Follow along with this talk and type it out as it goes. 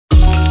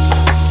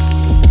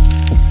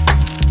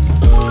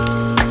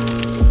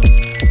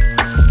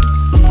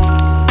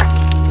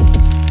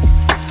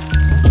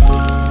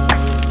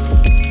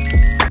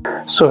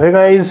So hey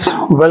guys,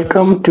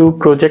 welcome to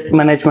Project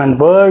Management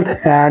World,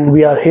 and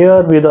we are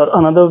here with our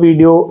another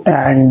video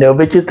and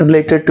which is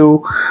related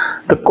to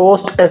the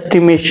cost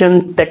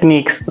estimation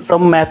techniques,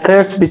 some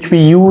methods which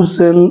we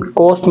use in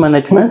cost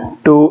management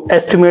to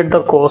estimate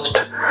the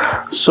cost.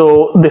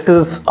 So this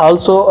is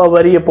also a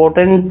very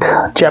important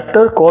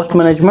chapter, cost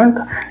management,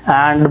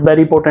 and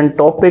very important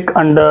topic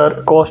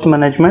under cost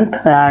management,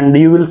 and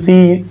you will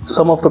see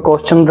some of the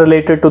questions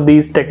related to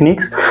these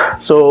techniques.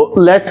 So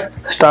let's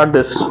start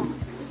this.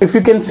 If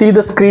you can see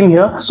the screen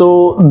here,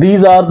 so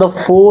these are the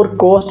 4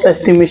 cost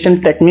estimation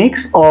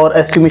techniques or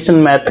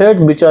estimation method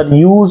which are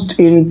used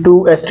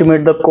to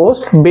estimate the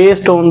cost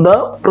based on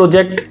the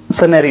project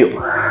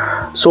scenario.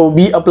 So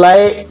we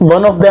apply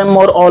one of them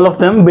or all of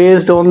them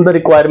based on the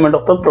requirement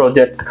of the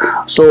project.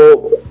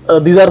 So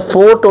these are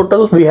 4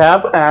 total we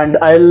have, and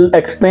I'll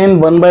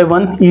explain one by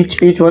one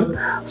each one.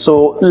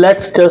 So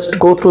let's just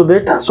go through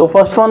it. So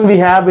first one we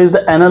have is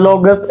the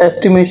analogous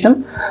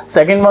estimation,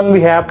 second one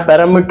we have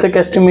parametric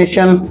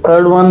estimation,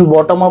 third one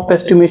bottom-up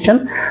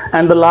estimation,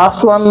 and the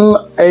last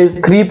one is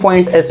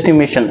 3-point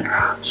estimation.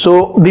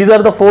 So these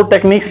are the 4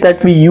 techniques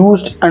that we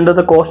used under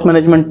the cost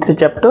management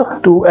chapter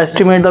to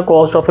estimate the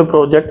cost of a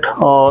project.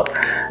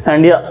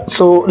 And yeah,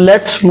 so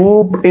let's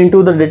move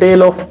into the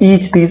detail of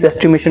each these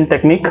estimation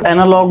technique.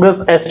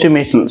 Analogous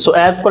estimation, so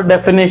as per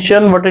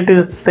definition, what it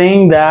is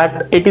saying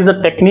that it is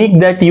a technique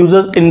that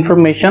uses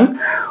information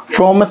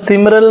from a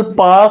similar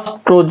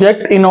past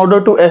project in order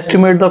to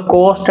estimate the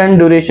cost and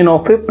duration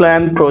of a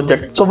planned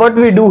project. So what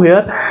we do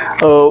here,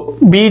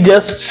 we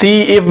just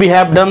see if we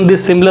have done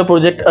this similar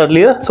project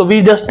earlier, so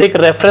we just take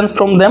reference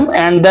from them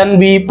and then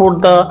we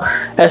put the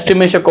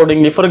estimation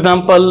accordingly. For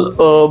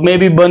example,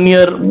 maybe 1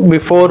 year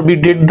before we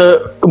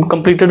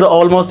completed the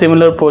almost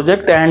similar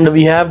project, and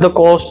we have the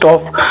cost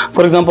of,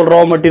 for example,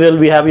 raw material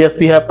we have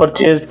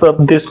purchased for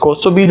this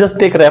cost, so we just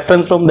take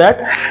reference from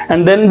that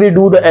and then we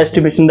do the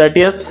estimation that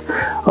yes,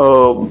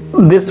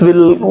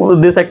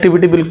 this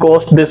activity will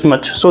cost this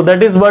much. So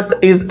that is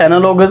what is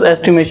analogous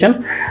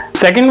estimation.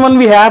 Second one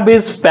we have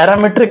is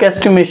parametric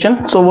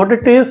estimation. So what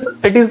it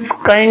is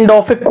kind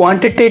of a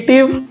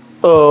quantitative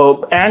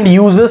and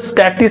uses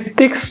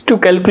statistics to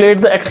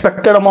calculate the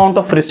expected amount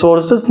of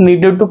resources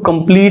needed to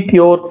complete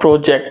your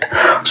project.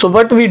 So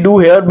what we do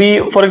here,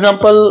 for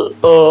example,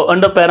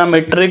 under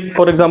parametric,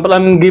 for example,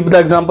 I'm give the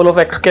example of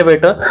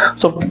excavator.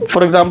 So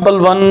for example,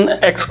 one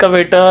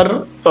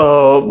excavator,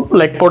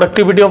 like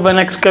productivity of an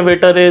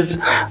excavator is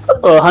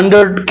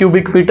 100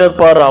 cubic meter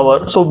per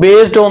hour. So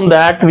based on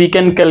that we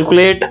can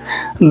calculate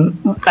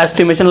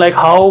estimation like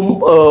how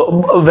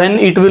when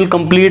it will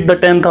complete the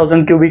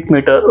 10,000 cubic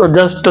meter, or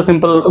just a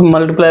simple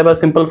multiply by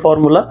simple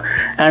formula,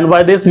 and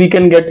by this we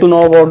can get to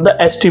know about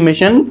the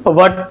estimation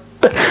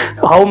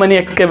how many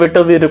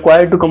excavator we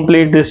require to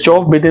complete this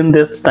job within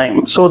this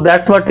time. So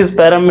that's what is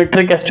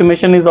parametric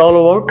estimation is all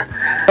about.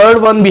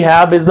 Third one we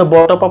have is the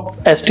bottom-up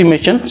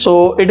estimation.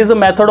 So it is a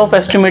method of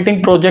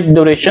estimating project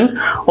duration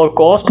or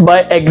cost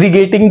by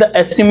aggregating the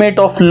estimate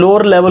of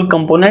lower level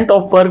component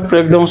of work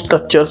breakdown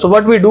structure. So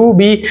what we do,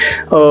 we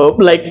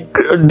like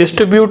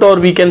distribute, or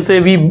we can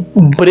say we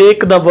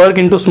break the work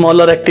into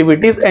smaller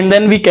activities, and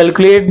then we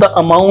calculate the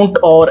amount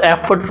or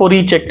effort for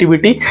each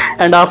activity,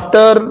 and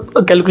after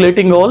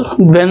calculating all,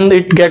 when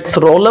it gets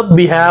roll up,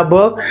 we have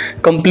a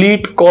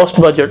complete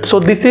cost budget. So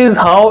this is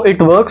how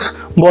it works,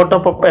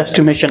 bottom-up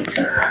estimation.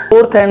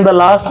 Fourth and the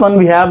last one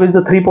we have is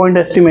the 3-point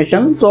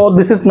estimation. So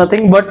this is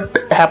nothing but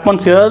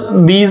happens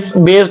here, these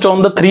based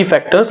on the 3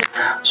 factors,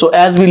 so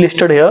as we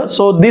listed here.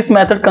 So this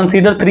method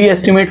consider 3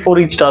 estimate for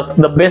each task: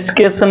 the best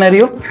case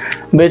scenario,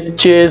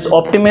 which is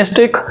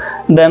optimistic,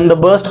 then the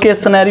worst case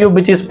scenario,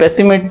 which is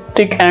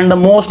pessimistic, and the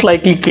most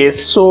likely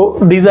case. So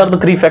these are the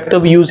 3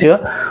 factors we use here.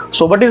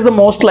 So what is the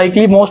most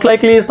likely? Most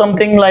likely is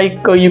something like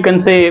you can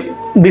say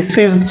this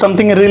is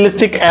something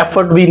realistic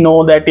effort. We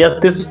know that yes,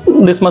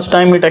 this much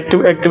time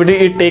activity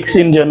it takes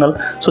in general,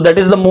 so that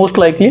is the most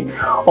likely.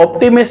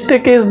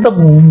 Optimistic is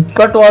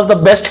what was the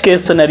best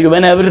case scenario,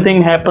 when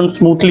everything happens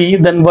smoothly,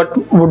 then what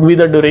would be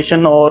the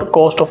duration or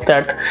cost of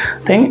that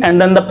thing.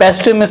 And then the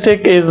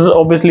pessimistic is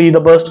obviously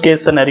the worst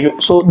case scenario.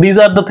 So these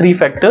are the 3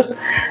 factors.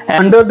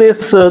 Under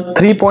this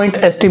 3-point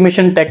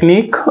estimation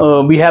technique,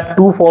 we have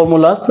 2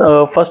 formulas.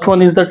 First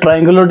one is the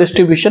triangular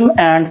distribution,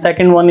 and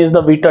second one is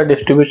the beta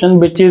distribution,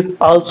 which is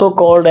also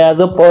called as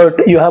a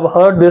PERT. You have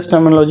heard this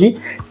terminology,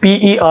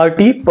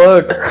 PERT,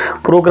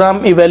 PERT,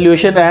 program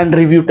evaluation and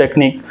review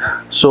technique.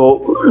 So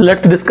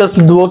let's discuss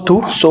both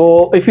two.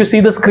 So if you see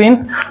the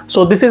screen,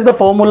 so this is the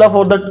formula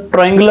for the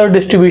triangular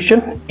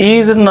distribution. E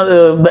is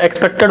the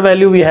expected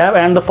value we have,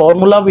 and the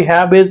formula we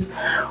have is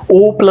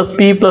O plus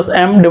P plus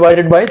M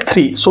divided by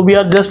 3. So we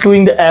are just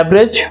doing the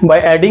average by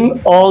adding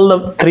all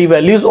the 3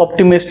 values: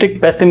 optimistic,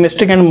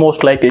 pessimistic, and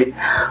most likely.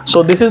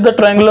 So this is the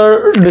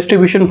triangular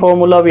distribution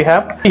formula we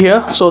have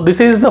here. So this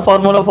is the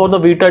formula for the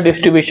beta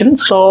distribution,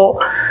 so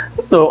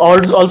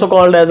also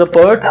called as a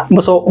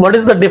PERT. So what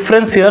is the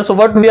difference here? So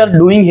what we are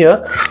doing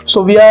here,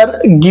 so we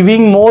are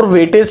giving more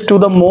weightage to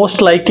the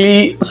most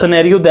likely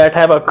scenario that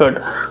have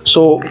occurred.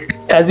 So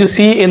as you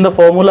see in the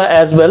formula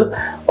as well,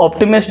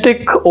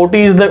 optimistic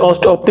OT is the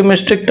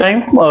optimistic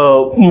time.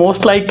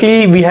 Most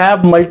likely we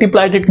have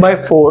multiplied it by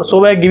 4, so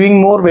we are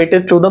giving more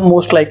weightage to the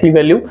most likely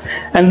value.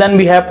 And then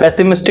we have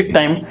pessimistic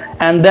time,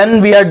 and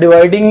then we are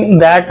dividing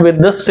that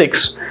with the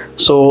 6.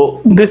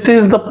 So this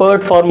is the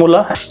PERT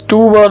formula. 2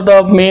 were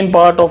the main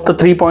part of the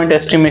 3-point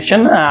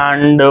estimation,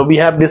 and we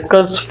have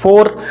discussed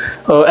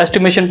 4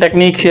 estimation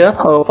techniques here.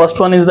 First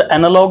one is the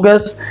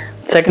analogous,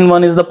 second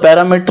one is the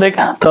parametric,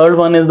 third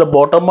one is the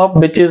bottom up,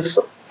 which is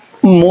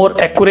more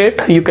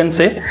accurate, you can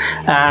say,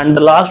 and the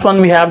last one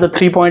we have the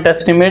 3-point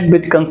estimate,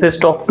 which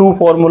consists of 2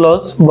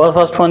 formulas. The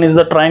first one is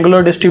the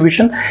triangular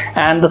distribution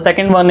and the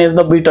second one is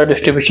the beta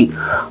distribution.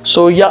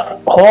 So yeah,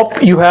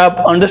 hope you have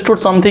understood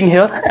something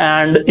here,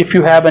 and if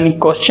you have any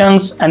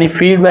questions, any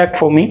feedback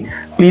for me,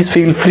 please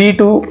feel free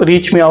to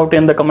reach me out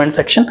in the comment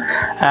section.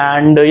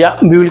 And yeah,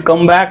 we will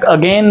come back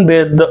again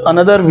with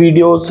another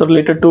videos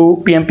related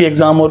to PMP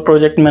exam or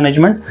project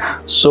management.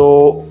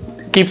 So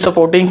keep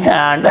supporting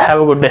and have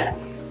a good day.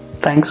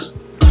 Thanks.